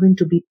is proven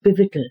to be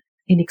pivotal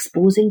in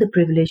exposing the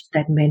privilege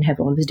that men have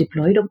always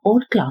deployed of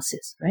all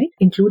classes, right?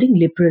 Including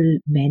liberal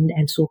men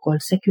and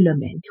so-called secular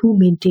men who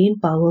maintain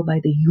power by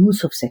the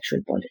use of sexual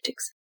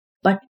politics.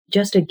 But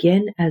just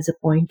again, as a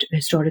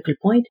historical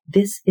point,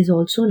 this is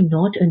also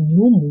not a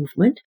new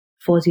movement.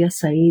 Fawzia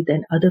Saeed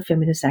and other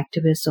feminist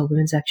activists of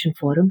Women's Action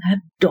Forum have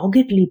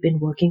doggedly been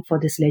working for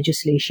this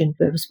legislation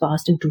that was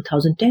passed in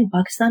 2010.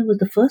 Pakistan was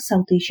the first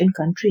South Asian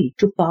country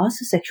to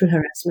pass a sexual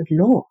harassment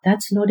law.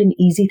 That's not an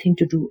easy thing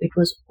to do. It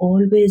was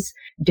always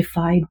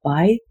defied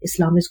by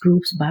Islamist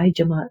groups, by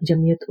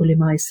Jamiyat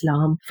Ulema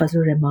Islam,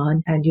 Fazlur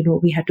Rahman, and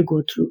we had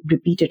to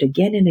repeat it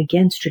again and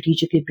again,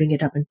 strategically bring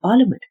it up in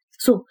Parliament.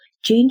 So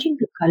changing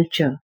the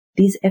culture,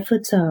 these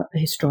efforts are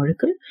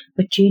historical,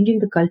 but changing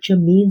the culture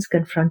means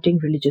confronting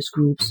religious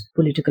groups,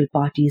 political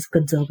parties,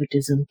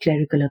 conservatism,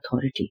 clerical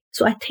authority.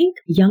 So I think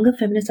younger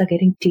feminists are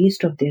getting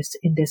taste of this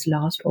in this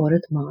last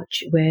Aurat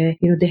March, where,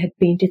 they had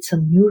painted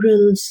some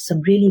murals,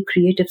 some really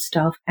creative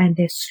stuff, and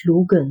their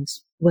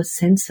slogans were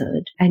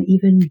censored and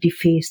even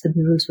defaced. The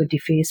murals were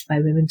defaced by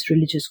women's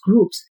religious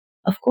groups.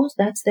 Of course,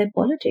 that's their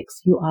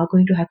politics. You are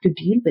going to have to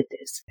deal with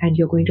this, and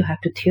you're going to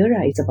have to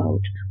theorize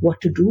about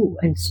what to do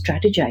and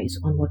strategize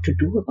on what to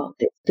do about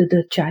it.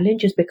 The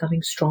challenge is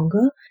becoming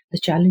stronger. The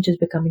challenge is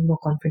becoming more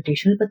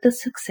confrontational, but the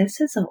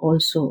successes are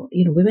also,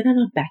 women are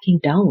not backing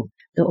down.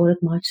 The Aurat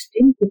March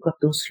still took up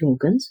those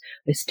slogans.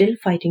 We're still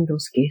fighting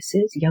those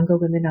cases. Younger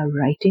women are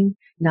writing.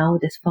 Now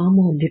there's far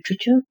more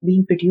literature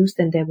being produced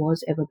than there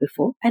was ever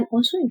before. And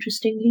also,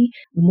 interestingly,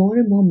 more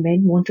and more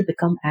men want to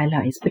become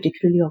allies,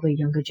 particularly of a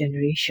younger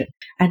generation,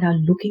 and are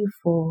looking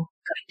for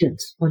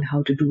guidance on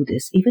how to do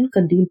this. Even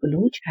Qandil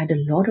Baloch had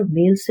a lot of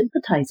male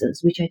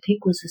sympathizers, which I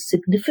think was a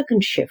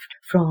significant shift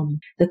from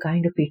the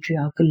kind of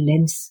patriarchal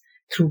lens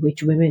through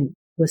which women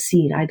were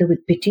seen, either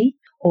with pity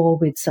or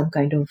with some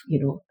kind of,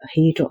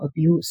 hate or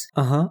abuse.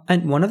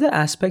 And one of the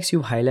aspects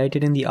you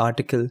highlighted in the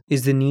article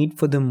is the need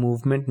for the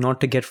movement not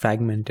to get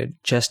fragmented,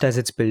 just as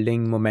it's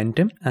building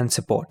momentum and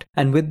support.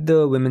 And with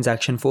the Women's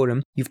Action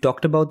Forum, you've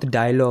talked about the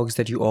dialogues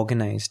that you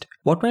organized.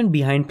 What went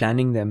behind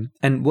planning them?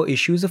 And were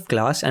issues of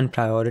class and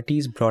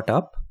priorities brought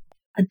up?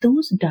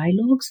 Those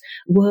dialogues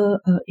were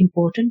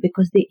important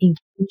because they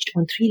engaged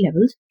on 3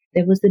 levels.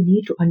 There was the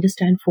need to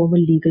understand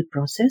formal legal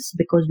process,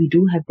 because we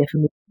do have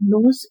defamation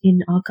laws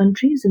in our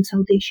countries in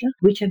South Asia,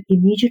 which have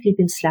immediately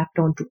been slapped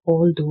onto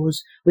all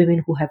those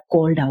women who have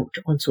called out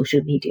on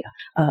social media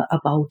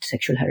about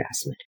sexual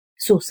harassment.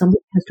 So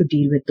somebody has to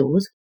deal with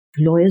those.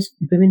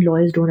 Women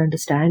lawyers don't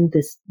understand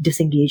this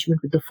disengagement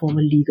with the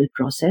formal legal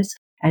process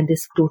and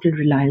this total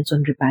reliance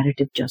on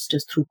reparative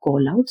justice through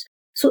call-outs.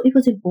 So it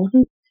was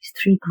important, these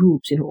 3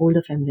 groups,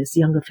 older feminists,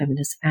 younger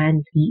feminists,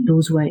 and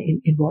those who are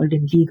involved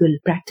in legal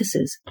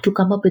practices, to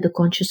come up with a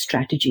conscious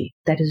strategy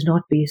that is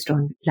not based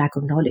on lack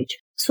of knowledge.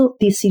 So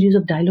this series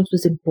of dialogues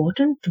was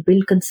important to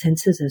build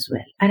consensus as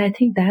well. And I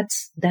think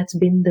that's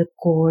been the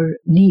core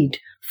need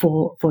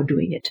for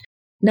doing it.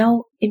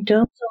 Now, in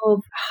terms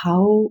of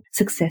how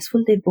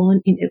successful they've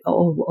gone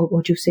or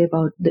what you say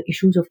about the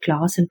issues of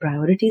class and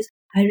priorities,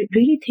 I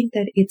really think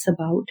that it's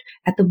about,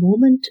 at the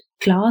moment,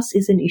 class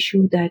is an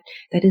issue that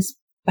is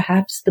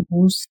perhaps the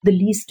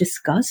least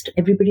discussed.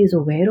 Everybody is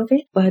aware of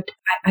it, but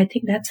I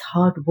think that's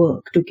hard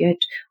work to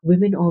get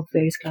women of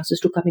various classes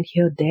to come and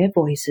hear their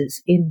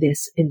voices in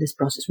this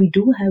process. We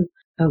do have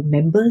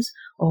members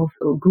of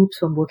groups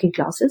from working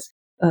classes,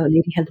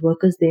 lady health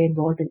workers. They're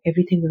involved in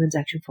everything Women's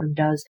Action Forum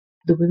does.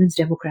 The Women's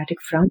Democratic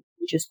Front,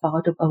 which is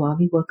part of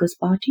Awami Workers'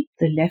 Party,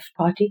 the left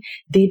party,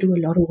 they do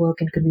a lot of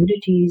work in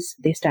communities.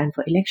 They stand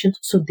for elections,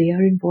 so they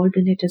are involved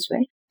in it as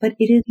well. But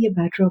it is a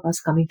matter of us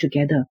coming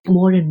together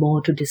more and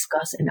more to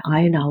discuss and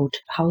iron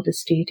out how the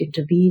state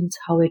intervenes,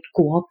 how it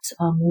co-opts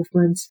our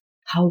movements,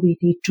 how we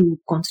need to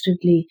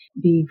constantly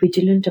be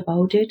vigilant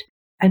about it.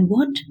 And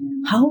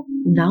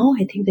now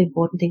I think the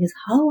important thing is,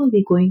 how are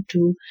we going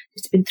to,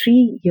 it's been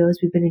 3 years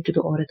we've been into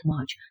the Aurat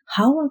March,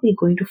 how are we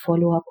going to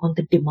follow up on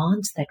the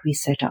demands that we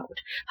set out?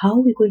 How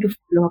are we going to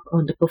follow up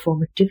on the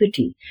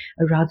performativity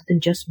rather than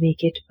just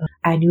make it an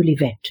annual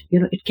event?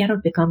 It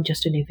cannot become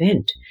just an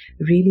event.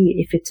 Really,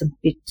 if it's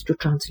to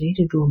translate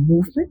into a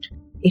movement,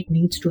 it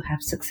needs to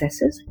have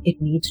successes. It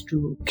needs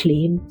to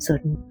claim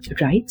certain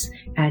rights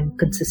and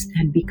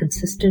be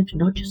consistent,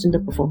 not just in the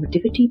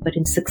performativity, but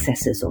in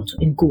successes also,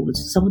 in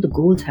goals. Some of the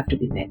goals have to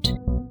be met.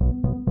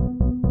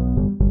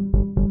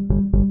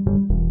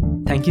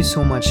 Thank you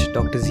so much,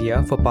 Dr.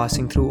 Zia, for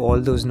passing through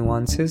all those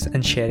nuances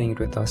and sharing it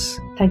with us.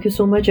 Thank you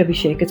so much,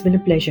 Abhishek. It's been a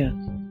pleasure.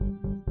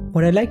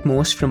 What I liked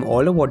most from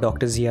all of what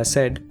Dr. Zia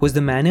said was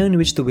the manner in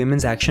which the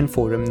Women's Action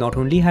Forum not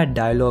only had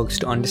dialogues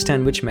to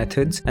understand which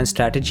methods and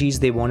strategies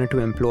they wanted to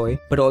employ,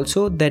 but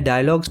also their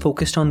dialogues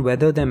focused on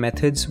whether their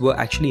methods were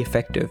actually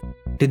effective.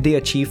 Did they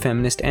achieve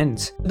feminist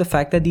ends? The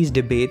fact that these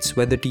debates,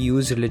 whether to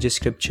use religious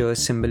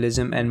scriptures,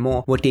 symbolism, and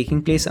more, were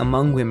taking place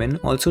among women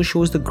also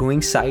shows the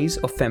growing size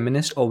of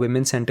feminist or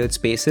women-centered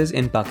spaces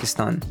in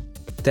Pakistan.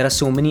 There are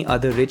so many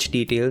other rich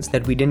details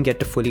that we didn't get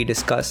to fully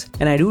discuss,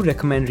 and I do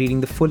recommend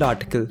reading the full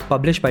article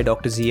published by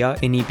Dr. Zia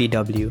in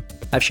EPW.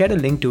 I've shared a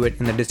link to it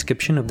in the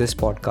description of this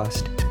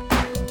podcast.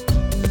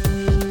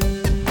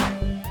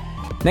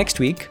 Next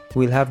week,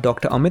 we'll have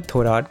Dr. Amit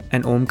Thorat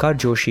and Omkar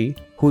Joshi,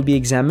 who will be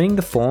examining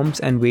the forms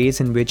and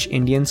ways in which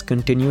Indians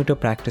continue to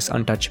practice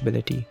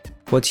untouchability.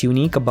 What's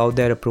unique about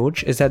their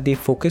approach is that they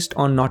focused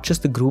on not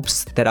just the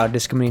groups that are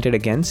discriminated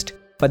against,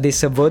 but they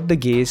subvert the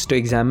gaze to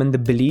examine the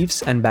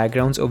beliefs and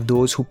backgrounds of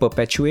those who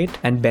perpetuate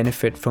and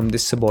benefit from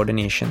this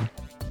subordination.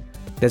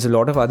 There's a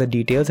lot of other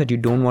details that you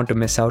don't want to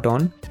miss out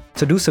on,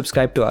 so do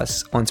subscribe to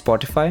us on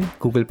Spotify,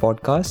 Google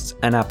Podcasts,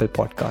 and Apple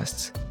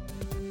Podcasts.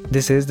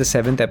 This is the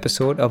 7th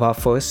episode of our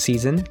first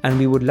season, and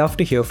we would love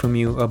to hear from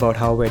you about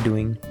how we're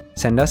doing.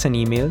 Send us an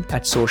email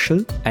at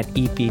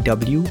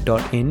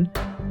social@epw.in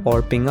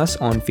or ping us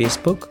on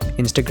Facebook,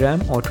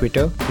 Instagram, or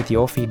Twitter with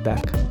your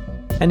feedback.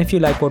 And if you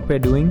like what we're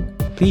doing,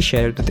 please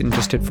share it with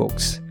interested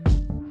folks.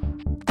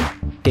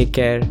 Take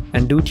care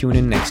and do tune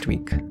in next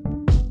week.